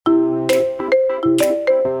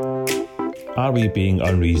Are We Being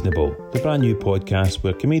Unreasonable? The brand new podcast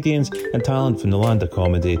where comedians and talent from the land of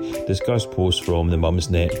comedy discuss posts from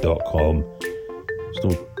themumsnet.com. It's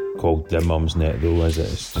not called The Mumsnet though, is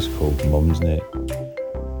it? It's just called Mumsnet.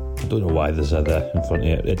 I don't know why there's a "the" in front of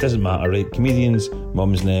it. It doesn't matter, right? Comedians,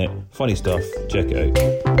 Mumsnet, funny stuff. Check it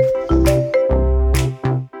out.